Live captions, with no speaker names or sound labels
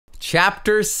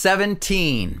Chapter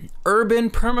 17, Urban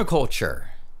Permaculture.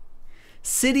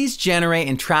 Cities generate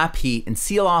and trap heat and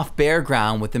seal off bare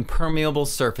ground with impermeable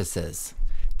surfaces.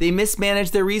 They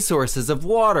mismanage their resources of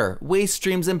water, waste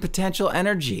streams, and potential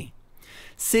energy.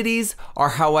 Cities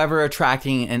are, however,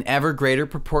 attracting an ever greater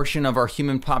proportion of our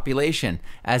human population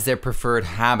as their preferred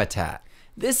habitat.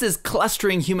 This is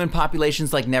clustering human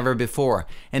populations like never before,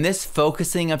 and this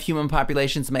focusing of human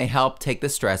populations may help take the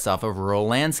stress off of rural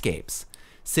landscapes.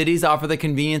 Cities offer the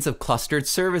convenience of clustered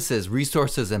services,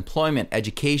 resources, employment,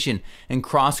 education, and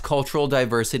cross-cultural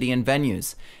diversity and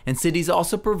venues. And cities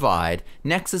also provide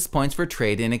nexus points for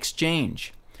trade and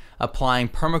exchange. Applying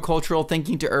permacultural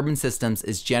thinking to urban systems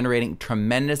is generating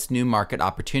tremendous new market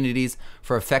opportunities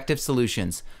for effective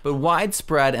solutions, but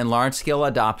widespread and large-scale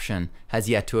adoption has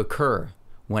yet to occur.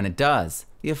 When it does,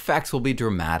 the effects will be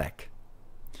dramatic.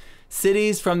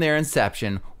 Cities from their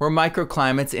inception were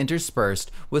microclimates interspersed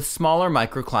with smaller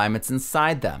microclimates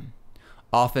inside them,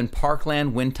 often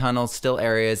parkland, wind tunnels, still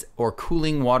areas, or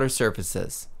cooling water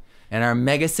surfaces. And our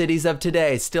megacities of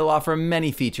today still offer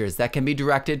many features that can be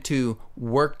directed to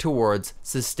work towards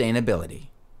sustainability.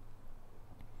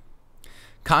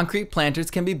 Concrete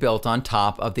planters can be built on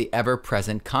top of the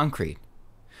ever-present concrete.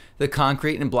 The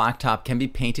concrete and blacktop can be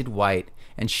painted white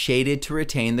and shaded to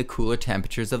retain the cooler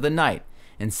temperatures of the night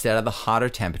instead of the hotter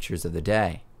temperatures of the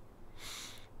day.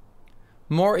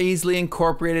 More easily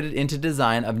incorporated into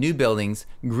design of new buildings,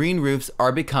 green roofs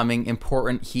are becoming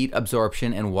important heat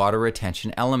absorption and water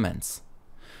retention elements.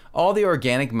 All the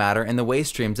organic matter in the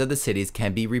waste streams of the cities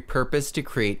can be repurposed to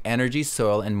create energy,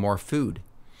 soil, and more food.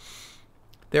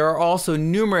 There are also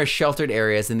numerous sheltered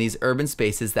areas in these urban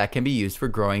spaces that can be used for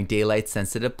growing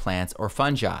daylight-sensitive plants or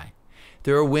fungi.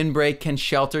 Their windbreak can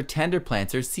shelter tender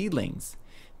plants or seedlings.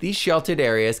 These sheltered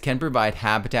areas can provide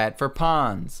habitat for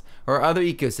ponds or other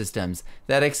ecosystems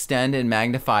that extend and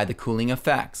magnify the cooling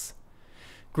effects.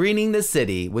 Greening the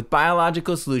city with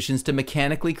biological solutions to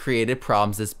mechanically created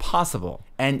problems is possible,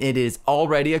 and it is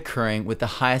already occurring with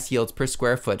the highest yields per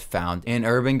square foot found in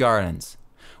urban gardens,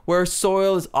 where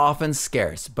soil is often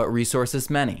scarce but resources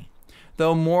many,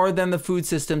 though more than the food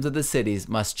systems of the cities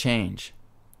must change.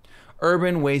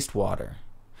 Urban wastewater.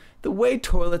 The way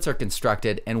toilets are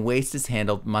constructed and waste is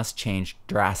handled must change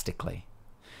drastically.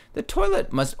 The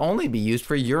toilet must only be used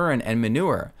for urine and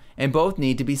manure, and both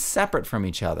need to be separate from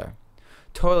each other.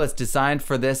 Toilets designed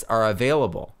for this are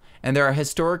available, and there are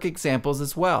historic examples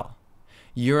as well.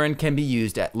 Urine can be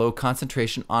used at low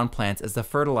concentration on plants as a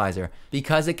fertilizer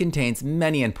because it contains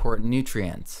many important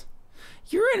nutrients.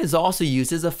 Urine is also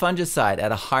used as a fungicide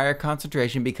at a higher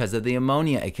concentration because of the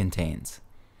ammonia it contains.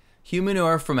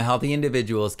 Humanure from healthy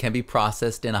individuals can be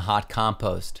processed in a hot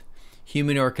compost.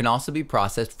 Humanure can also be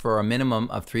processed for a minimum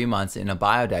of 3 months in a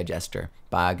biodigester,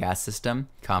 biogas system,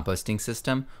 composting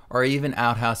system, or even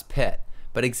outhouse pit,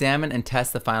 but examine and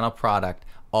test the final product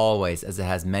always, as it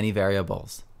has many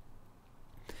variables.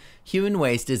 Human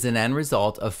waste is an end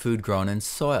result of food grown in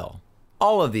soil.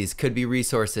 All of these could be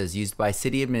resources used by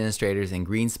city administrators in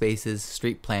green spaces,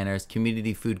 street planners,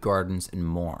 community food gardens, and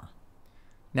more.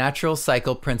 Natural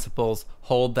cycle principles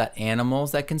hold that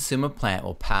animals that consume a plant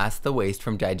will pass the waste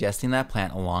from digesting that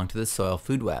plant along to the soil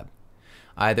food web,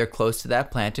 either close to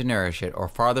that plant to nourish it or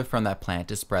farther from that plant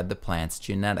to spread the plant's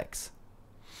genetics.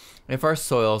 If our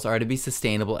soils are to be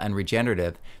sustainable and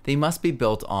regenerative, they must be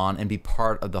built on and be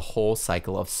part of the whole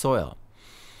cycle of soil.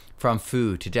 From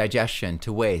food to digestion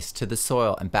to waste to the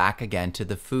soil and back again to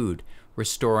the food,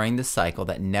 restoring the cycle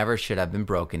that never should have been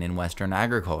broken in Western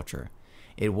agriculture.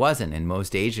 It wasn't in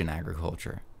most Asian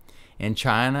agriculture. In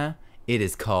China, it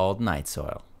is called night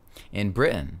soil. In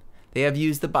Britain, they have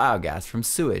used the biogas from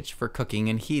sewage for cooking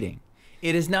and heating.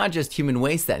 It is not just human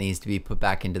waste that needs to be put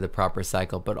back into the proper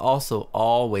cycle, but also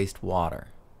all wastewater.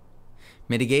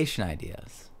 Mitigation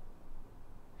ideas.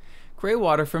 Gray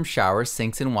water from showers,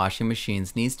 sinks, and washing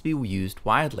machines needs to be used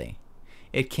widely.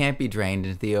 It can't be drained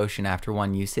into the ocean after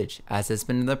one usage, as has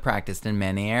been the practice in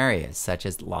many areas, such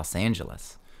as Los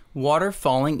Angeles. Water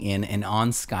falling in and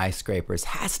on skyscrapers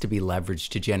has to be leveraged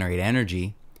to generate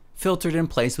energy, filtered in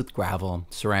place with gravel,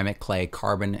 ceramic, clay,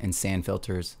 carbon, and sand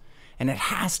filters, and it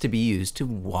has to be used to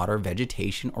water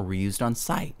vegetation or reused on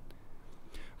site.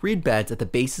 Reed beds at the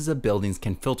bases of buildings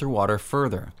can filter water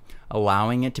further,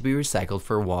 allowing it to be recycled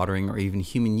for watering or even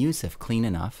human use if clean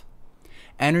enough.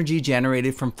 Energy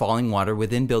generated from falling water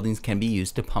within buildings can be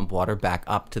used to pump water back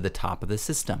up to the top of the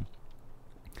system.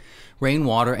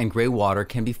 Rainwater and gray water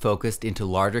can be focused into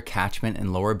larger catchment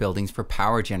and lower buildings for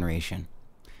power generation.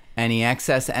 Any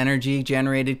excess energy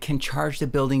generated can charge the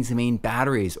building's main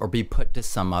batteries or be put to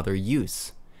some other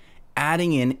use.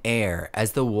 Adding in air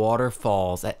as the water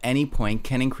falls at any point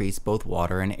can increase both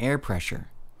water and air pressure.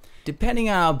 Depending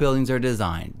on how buildings are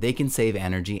designed, they can save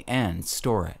energy and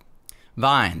store it.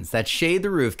 Vines that shade the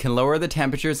roof can lower the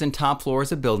temperatures in top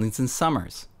floors of buildings in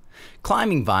summers.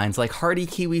 Climbing vines like hardy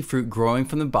kiwi fruit growing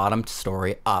from the bottom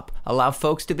story up allow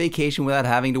folks to vacation without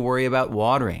having to worry about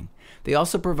watering. They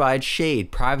also provide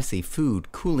shade, privacy,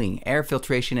 food, cooling, air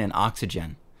filtration, and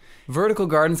oxygen. Vertical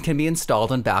gardens can be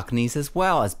installed on balconies as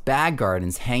well as bag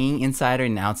gardens hanging inside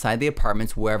and outside the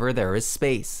apartments wherever there is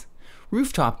space.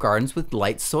 Rooftop gardens with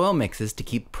light soil mixes to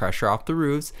keep pressure off the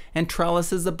roofs and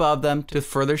trellises above them to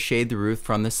further shade the roof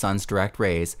from the sun's direct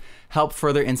rays help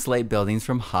further insulate buildings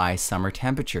from high summer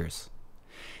temperatures.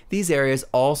 These areas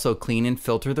also clean and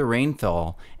filter the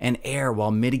rainfall and air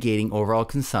while mitigating overall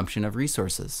consumption of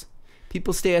resources.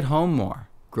 People stay at home more,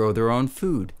 grow their own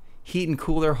food, heat and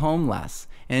cool their home less,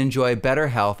 and enjoy better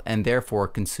health and therefore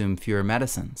consume fewer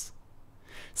medicines.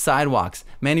 Sidewalks,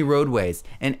 many roadways,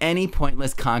 and any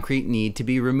pointless concrete need to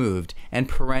be removed, and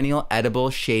perennial edible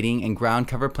shading and ground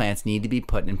cover plants need to be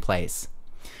put in place.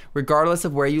 Regardless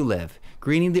of where you live,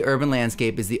 greening the urban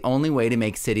landscape is the only way to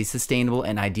make cities sustainable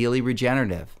and ideally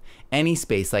regenerative. Any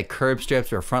space like curb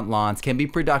strips or front lawns can be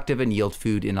productive and yield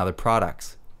food and other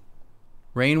products.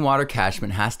 Rainwater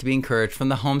catchment has to be encouraged from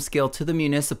the home scale to the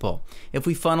municipal. If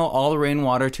we funnel all the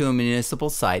rainwater to a municipal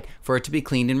site for it to be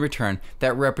cleaned in return,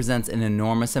 that represents an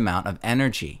enormous amount of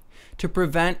energy. To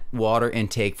prevent water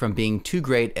intake from being too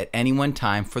great at any one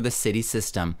time for the city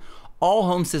system, all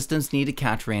home systems need to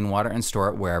catch rainwater and store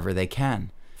it wherever they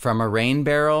can. From a rain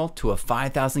barrel to a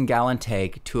 5,000-gallon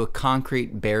tank to a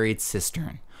concrete buried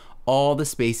cistern. All the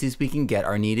spaces we can get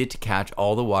are needed to catch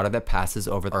all the water that passes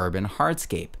over the urban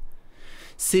hardscape.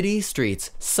 City streets,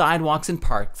 sidewalks, and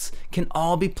parks can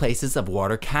all be places of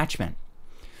water catchment.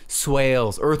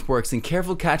 Swales, earthworks, and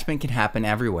careful catchment can happen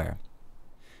everywhere.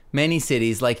 Many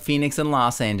cities like Phoenix and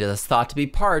Los Angeles, thought to be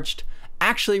parched,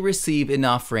 actually receive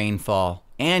enough rainfall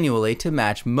annually to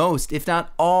match most, if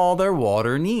not all, their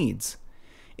water needs.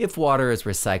 If water is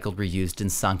recycled, reused,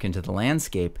 and sunk into the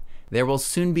landscape, there will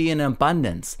soon be an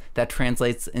abundance that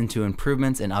translates into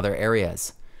improvements in other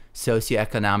areas,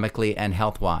 socioeconomically and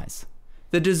health-wise.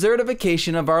 The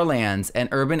desertification of our lands and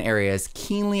urban areas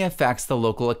keenly affects the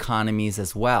local economies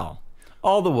as well.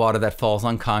 All the water that falls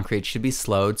on concrete should be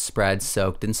slowed, spread,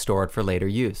 soaked, and stored for later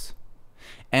use.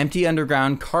 Empty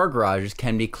underground car garages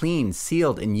can be cleaned,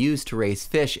 sealed, and used to raise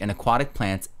fish and aquatic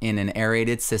plants in an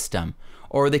aerated system,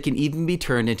 or they can even be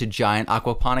turned into giant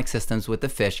aquaponic systems with the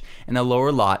fish in a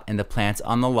lower lot and the plants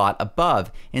on the lot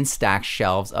above in stacked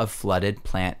shelves of flooded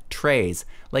plant trays,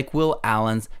 like Will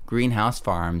Allen's greenhouse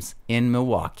farms in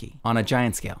Milwaukee on a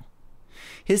giant scale.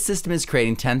 His system is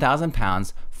creating 10,000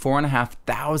 pounds,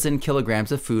 4,500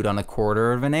 kilograms of food on a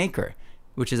quarter of an acre,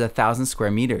 which is 1,000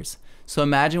 square meters. So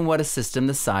imagine what a system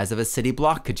the size of a city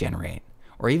block could generate.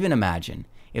 Or even imagine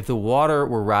if the water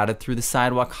were routed through the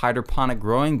sidewalk hydroponic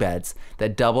growing beds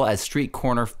that double as street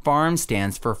corner farm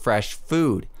stands for fresh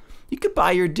food. You could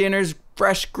buy your dinner's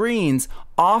fresh greens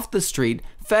off the street,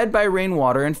 fed by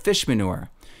rainwater and fish manure.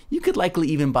 You could likely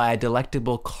even buy a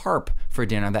delectable carp for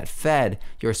dinner that fed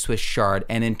your Swiss chard,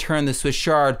 and in turn the Swiss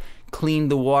chard cleaned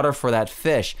the water for that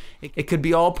fish. It could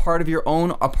be all part of your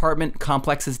own apartment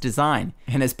complex's design,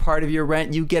 and as part of your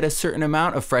rent you get a certain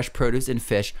amount of fresh produce and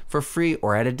fish for free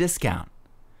or at a discount.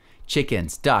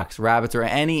 Chickens, ducks, rabbits, or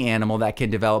any animal that can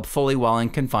develop fully while in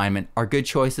confinement are good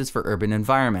choices for urban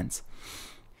environments.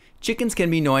 Chickens can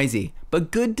be noisy,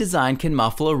 but good design can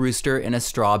muffle a rooster in a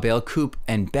straw bale coop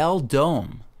and bell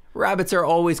dome. Rabbits are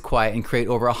always quiet and create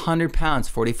over 100 pounds,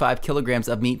 45 kilograms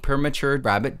of meat per matured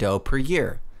rabbit doe per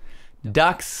year.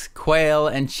 Ducks, quail,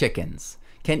 and chickens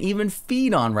can even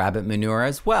feed on rabbit manure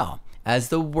as well as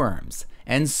the worms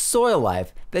and soil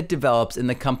life that develops in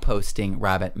the composting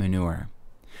rabbit manure.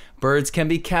 Birds can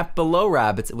be kept below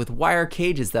rabbits with wire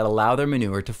cages that allow their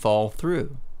manure to fall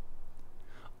through.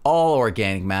 All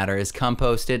organic matter is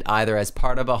composted either as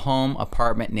part of a home,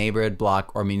 apartment, neighborhood,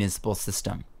 block, or municipal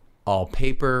system. All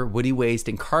paper, woody waste,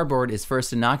 and cardboard is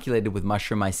first inoculated with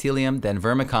mushroom mycelium, then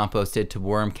vermicomposted to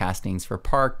worm castings for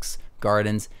parks,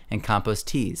 gardens, and compost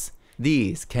teas.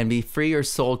 These can be free or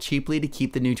sold cheaply to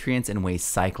keep the nutrients and waste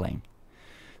cycling.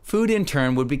 Food in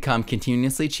turn would become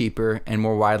continuously cheaper and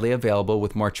more widely available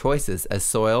with more choices as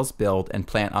soils build and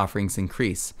plant offerings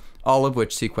increase, all of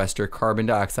which sequester carbon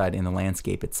dioxide in the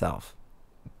landscape itself.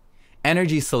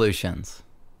 Energy solutions.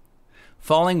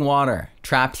 Falling water,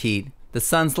 trapped heat, the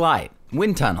sun's light,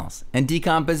 wind tunnels, and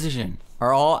decomposition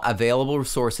are all available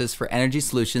sources for energy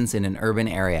solutions in an urban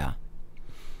area.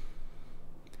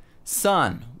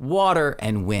 Sun, water,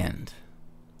 and wind.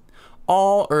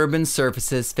 All urban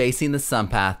surfaces facing the sun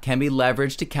path can be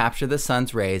leveraged to capture the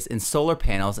sun's rays in solar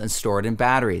panels and stored in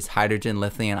batteries, hydrogen,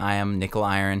 lithium-ion,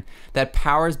 nickel-iron, that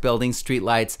powers buildings,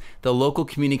 streetlights, the local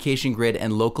communication grid,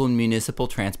 and local municipal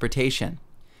transportation.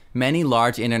 Many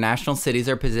large international cities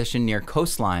are positioned near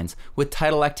coastlines with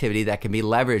tidal activity that can be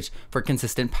leveraged for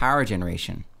consistent power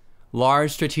generation.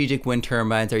 Large strategic wind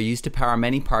turbines are used to power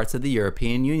many parts of the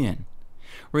European Union.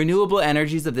 Renewable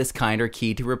energies of this kind are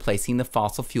key to replacing the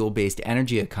fossil fuel-based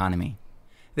energy economy.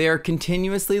 They are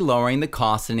continuously lowering the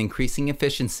cost and increasing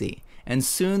efficiency, and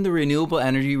soon the renewable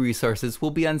energy resources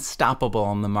will be unstoppable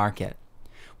on the market.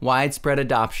 Widespread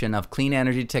adoption of clean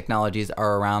energy technologies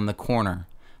are around the corner.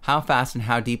 How fast and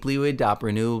how deeply we adopt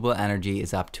renewable energy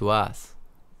is up to us.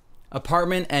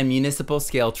 Apartment and municipal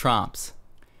scale tromps.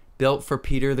 Built for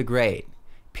Peter the Great.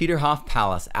 Peterhof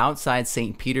Palace outside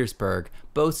St. Petersburg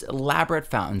boasts elaborate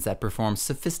fountains that perform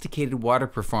sophisticated water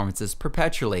performances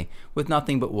perpetually with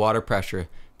nothing but water pressure,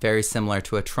 very similar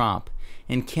to a trompe.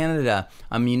 In Canada,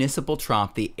 a municipal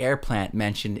trompe, the air plant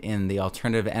mentioned in the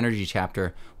alternative energy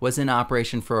chapter, was in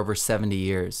operation for over 70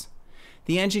 years.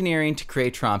 The engineering to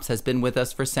create trompes has been with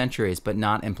us for centuries but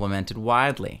not implemented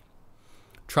widely.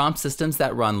 Trompe systems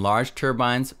that run large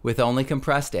turbines with only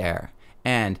compressed air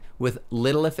and with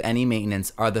little if any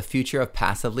maintenance are the future of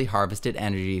passively harvested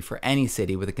energy for any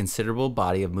city with a considerable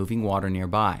body of moving water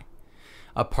nearby.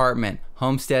 Apartment,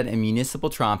 homestead, and municipal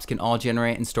trompes can all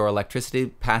generate and store electricity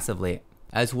passively,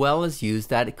 as well as use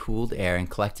that cooled air and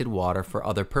collected water for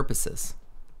other purposes.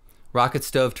 Rocket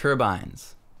stove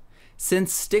turbines.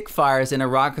 Since stick fires in a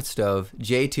rocket stove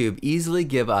J-tube easily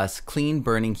give us clean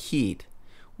burning heat,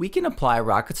 we can apply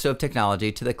rocket stove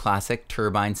technology to the classic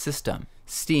turbine system,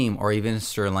 steam, or even a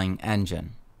Stirling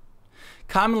engine.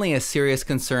 Commonly a serious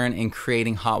concern in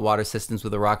creating hot water systems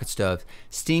with a rocket stove,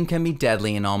 steam can be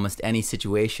deadly in almost any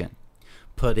situation.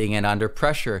 Putting it under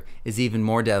pressure is even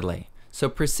more deadly, so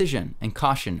precision and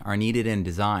caution are needed in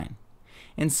design.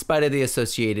 In spite of the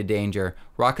associated danger,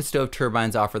 rocket stove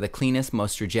turbines offer the cleanest,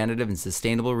 most regenerative and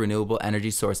sustainable renewable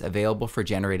energy source available for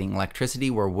generating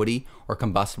electricity where woody or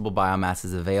combustible biomass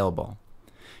is available.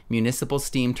 Municipal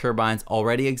steam turbines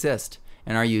already exist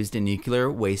and are used in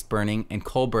nuclear, waste burning, and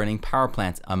coal burning power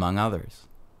plants, among others.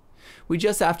 We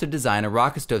just have to design a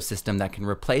rocket stove system that can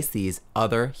replace these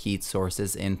other heat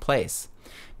sources in place,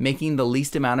 making the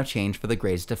least amount of change for the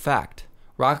greatest effect.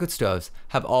 Rocket stoves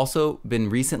have also been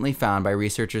recently found by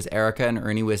researchers Erika and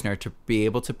Ernie Wisner to be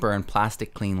able to burn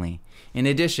plastic cleanly. In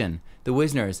addition, the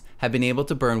Wisners have been able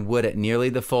to burn wood at nearly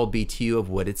the full BTU of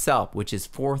wood itself, which is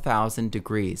 4,000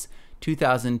 degrees,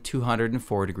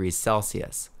 2,204 degrees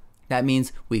Celsius. That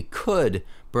means we could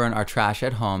burn our trash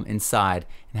at home inside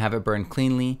and have it burn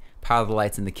cleanly, power the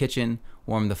lights in the kitchen,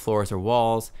 warm the floors or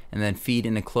walls, and then feed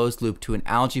in a closed loop to an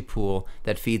algae pool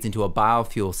that feeds into a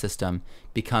biofuel system,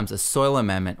 becomes a soil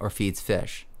amendment, or feeds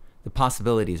fish. The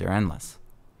possibilities are endless.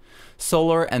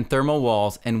 Solar and thermal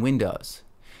walls and windows.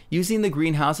 Using the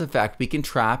greenhouse effect, we can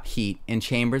trap heat in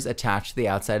chambers attached to the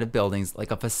outside of buildings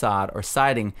like a facade or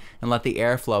siding and let the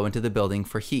air flow into the building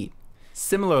for heat.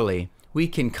 Similarly, we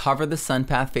can cover the sun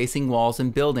path facing walls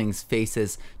and buildings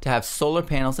faces to have solar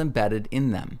panels embedded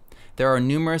in them. There are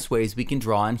numerous ways we can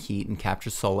draw in heat and capture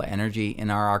solar energy in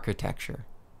our architecture.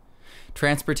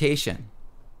 Transportation.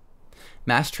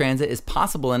 Mass transit is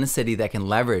possible in a city that can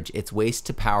leverage its waste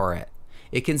to power it.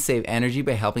 It can save energy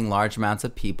by helping large amounts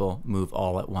of people move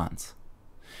all at once.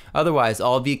 Otherwise,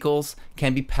 all vehicles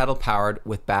can be pedal powered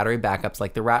with battery backups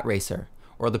like the Rat Racer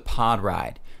or the Pod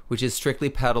Ride, which is strictly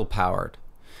pedal powered.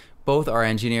 Both are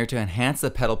engineered to enhance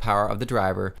the pedal power of the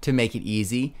driver to make it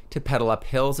easy to pedal up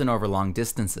hills and over long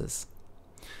distances.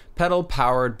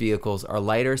 Pedal-powered vehicles are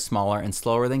lighter, smaller, and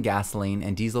slower than gasoline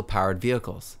and diesel-powered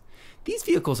vehicles. These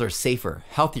vehicles are safer,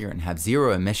 healthier, and have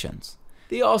zero emissions.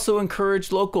 They also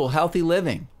encourage local, healthy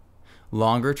living.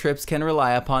 Longer trips can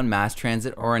rely upon mass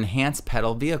transit or enhanced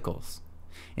pedal vehicles.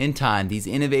 In time, these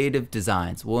innovative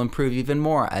designs will improve even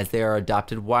more as they are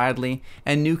adopted widely,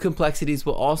 and new complexities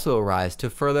will also arise to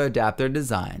further adapt their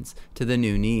designs to the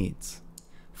new needs.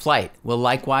 Flight will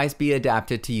likewise be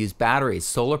adapted to use batteries,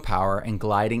 solar power, and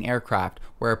gliding aircraft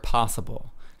where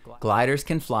possible. Gliders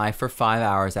can fly for 5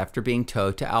 hours after being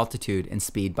towed to altitude and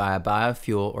speed by a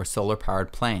biofuel or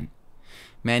solar-powered plane.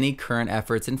 Many current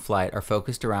efforts in flight are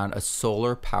focused around a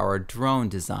solar-powered drone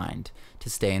designed to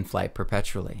stay in flight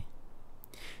perpetually.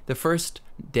 The first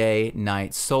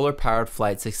day-night solar-powered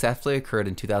flight successfully occurred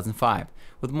in 2005,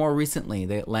 with more recently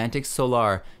the Atlantic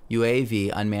Solar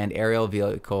UAV unmanned aerial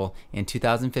vehicle in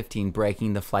 2015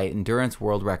 breaking the flight endurance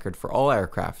world record for all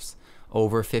aircrafts,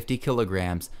 over 50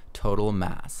 kilograms total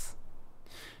mass.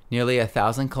 Nearly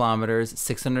 1,000 kilometers,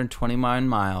 629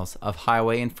 miles of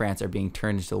highway in France are being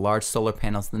turned into large solar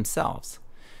panels themselves.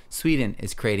 Sweden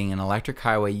is creating an electric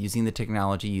highway using the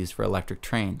technology used for electric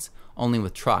trains, only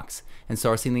with trucks, and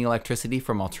sourcing the electricity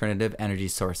from alternative energy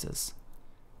sources.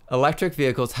 Electric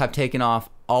vehicles have taken off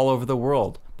all over the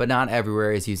world, but not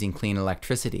everywhere is using clean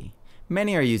electricity.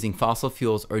 Many are using fossil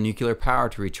fuels or nuclear power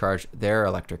to recharge their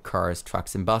electric cars,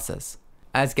 trucks, and buses.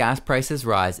 As gas prices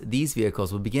rise, these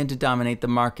vehicles will begin to dominate the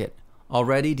market.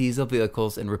 Already, diesel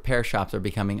vehicles and repair shops are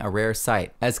becoming a rare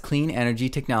sight as clean energy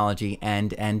technology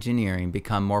and engineering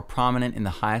become more prominent in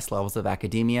the highest levels of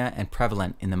academia and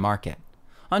prevalent in the market.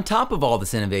 On top of all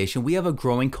this innovation, we have a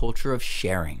growing culture of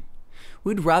sharing.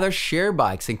 We'd rather share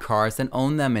bikes and cars than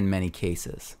own them in many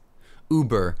cases.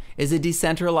 Uber is a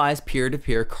decentralized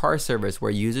peer-to-peer car service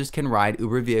where users can ride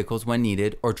Uber vehicles when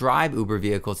needed or drive Uber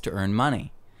vehicles to earn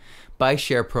money. Bike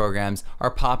share programs are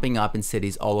popping up in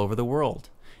cities all over the world.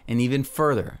 And even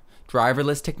further,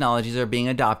 driverless technologies are being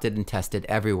adopted and tested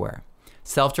everywhere.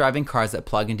 Self-driving cars that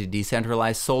plug into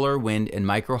decentralized solar, wind, and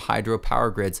micro-hydro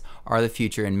power grids are the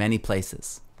future in many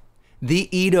places. The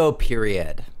Edo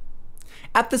period.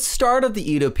 At the start of the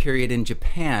Edo period in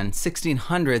Japan,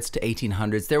 1600s to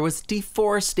 1800s, there was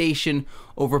deforestation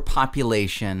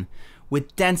overpopulation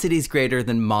with densities greater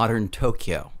than modern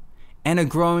Tokyo and a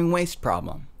growing waste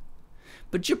problem.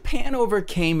 But Japan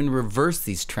overcame and reversed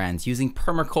these trends using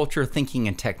permaculture thinking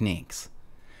and techniques.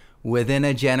 Within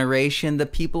a generation, the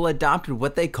people adopted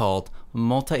what they called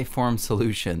multi-form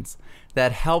solutions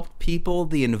that helped people,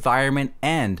 the environment,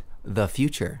 and the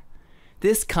future.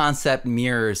 This concept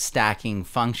mirrors stacking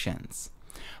functions.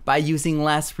 By using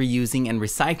less, reusing, and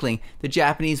recycling, the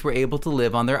Japanese were able to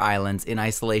live on their islands in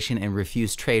isolation and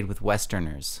refuse trade with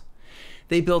Westerners.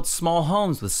 They built small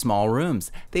homes with small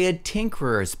rooms. They had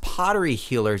tinkerers, pottery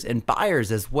healers, and buyers,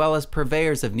 as well as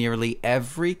purveyors of nearly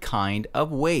every kind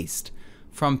of waste,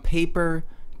 from paper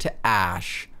to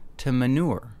ash to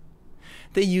manure.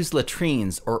 They used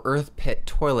latrines or earth pit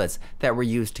toilets that were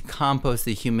used to compost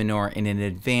the human manure in an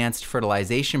advanced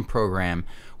fertilization program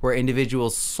where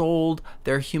individuals sold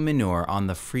their human manure on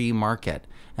the free market,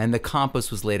 and the compost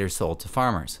was later sold to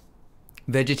farmers.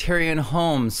 Vegetarian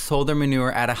homes sold their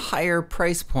manure at a higher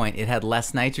price point. It had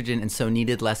less nitrogen and so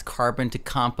needed less carbon to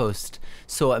compost,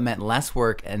 so it meant less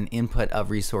work and input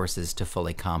of resources to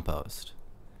fully compost.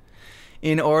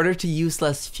 In order to use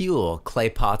less fuel, clay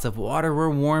pots of water were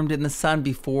warmed in the sun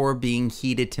before being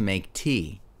heated to make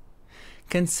tea.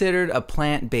 Considered a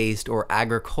plant-based or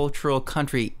agricultural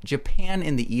country, Japan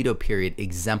in the Edo period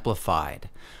exemplified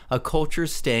a culture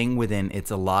staying within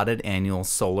its allotted annual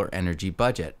solar energy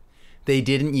budget. They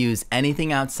didn't use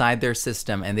anything outside their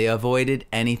system, and they avoided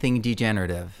anything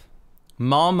degenerative.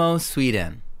 Malmö,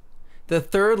 Sweden. The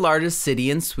third largest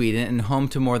city in Sweden and home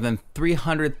to more than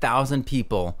 300,000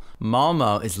 people,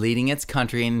 Malmö is leading its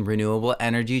country in renewable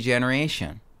energy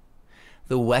generation.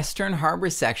 The Western Harbor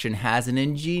section has an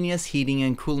ingenious heating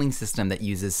and cooling system that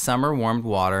uses summer warmed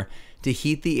water to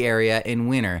heat the area in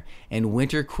winter and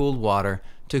winter cooled water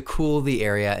to cool the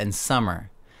area in summer.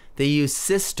 They use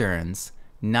cisterns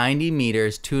 90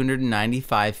 meters,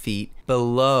 295 feet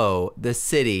below the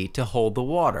city to hold the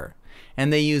water,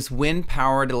 and they use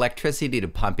wind-powered electricity to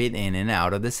pump it in and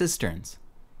out of the cisterns.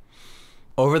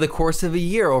 Over the course of a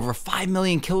year, over 5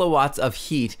 million kilowatts of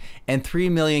heat and 3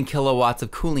 million kilowatts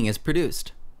of cooling is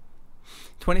produced.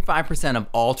 25% of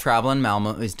all travel in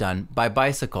Malmö is done by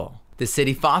bicycle. The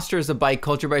city fosters a bike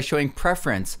culture by showing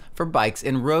preference for bikes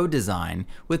in road design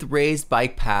with raised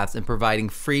bike paths and providing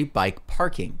free bike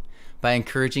parking. By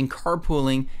encouraging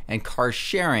carpooling and car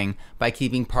sharing by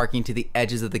keeping parking to the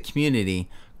edges of the community,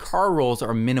 car rolls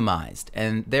are minimized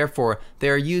and therefore they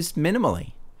are used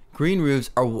minimally. Green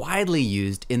roofs are widely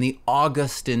used in the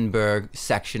Augustenburg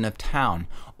section of town.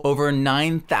 Over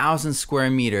 9,000 square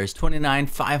meters,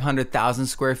 500,000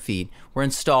 square feet, were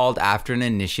installed after an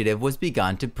initiative was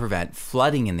begun to prevent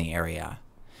flooding in the area.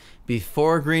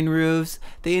 Before green roofs,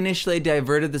 they initially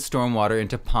diverted the stormwater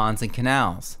into ponds and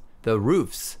canals. The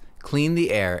roofs clean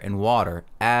the air and water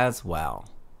as well.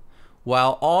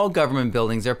 While all government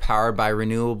buildings are powered by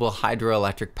renewable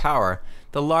hydroelectric power,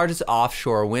 the largest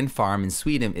offshore wind farm in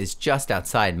Sweden is just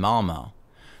outside Malmö.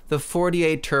 The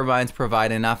 48 turbines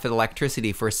provide enough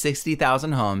electricity for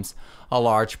 60,000 homes, a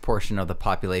large portion of the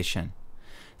population.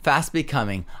 Fast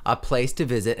becoming a place to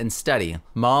visit and study,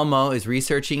 Malmö is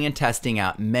researching and testing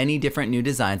out many different new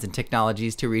designs and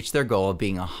technologies to reach their goal of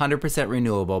being 100%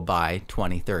 renewable by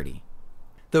 2030.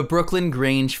 The Brooklyn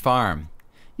Grange Farm.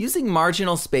 Using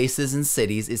marginal spaces in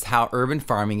cities is how urban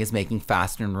farming is making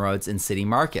faster inroads in city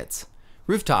markets.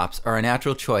 Rooftops are a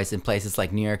natural choice in places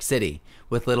like New York City,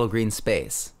 with little green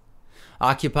space.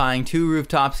 Occupying 2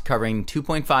 rooftops covering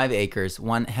 2.5 acres,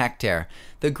 1 hectare,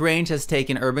 the Grange has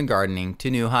taken urban gardening to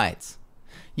new heights.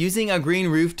 Using a green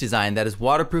roof design that is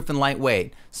waterproof and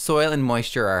lightweight, soil and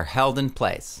moisture are held in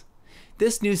place.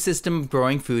 This new system of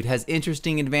growing food has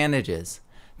interesting advantages.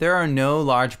 There are no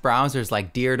large browsers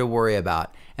like deer to worry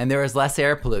about, and there is less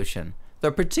air pollution.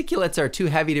 The particulates are too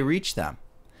heavy to reach them.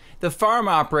 The farm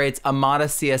operates a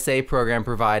modest CSA program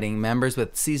providing members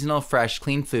with seasonal, fresh,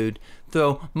 clean food,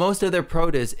 though most of their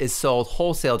produce is sold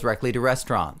wholesale directly to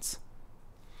restaurants.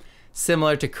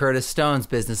 Similar to Curtis Stone's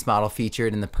business model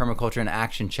featured in the Permaculture in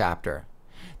Action chapter.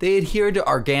 They adhere to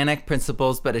organic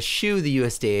principles but eschew the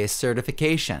USDA's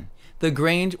certification. The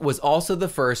Grange was also the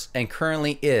first and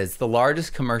currently is the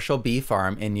largest commercial bee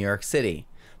farm in New York City.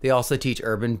 They also teach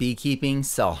urban beekeeping,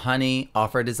 sell honey,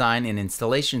 offer design and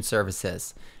installation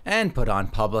services, and put on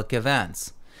public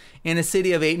events. In a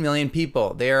city of 8 million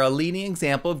people, they are a leading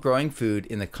example of growing food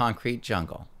in the concrete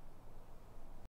jungle.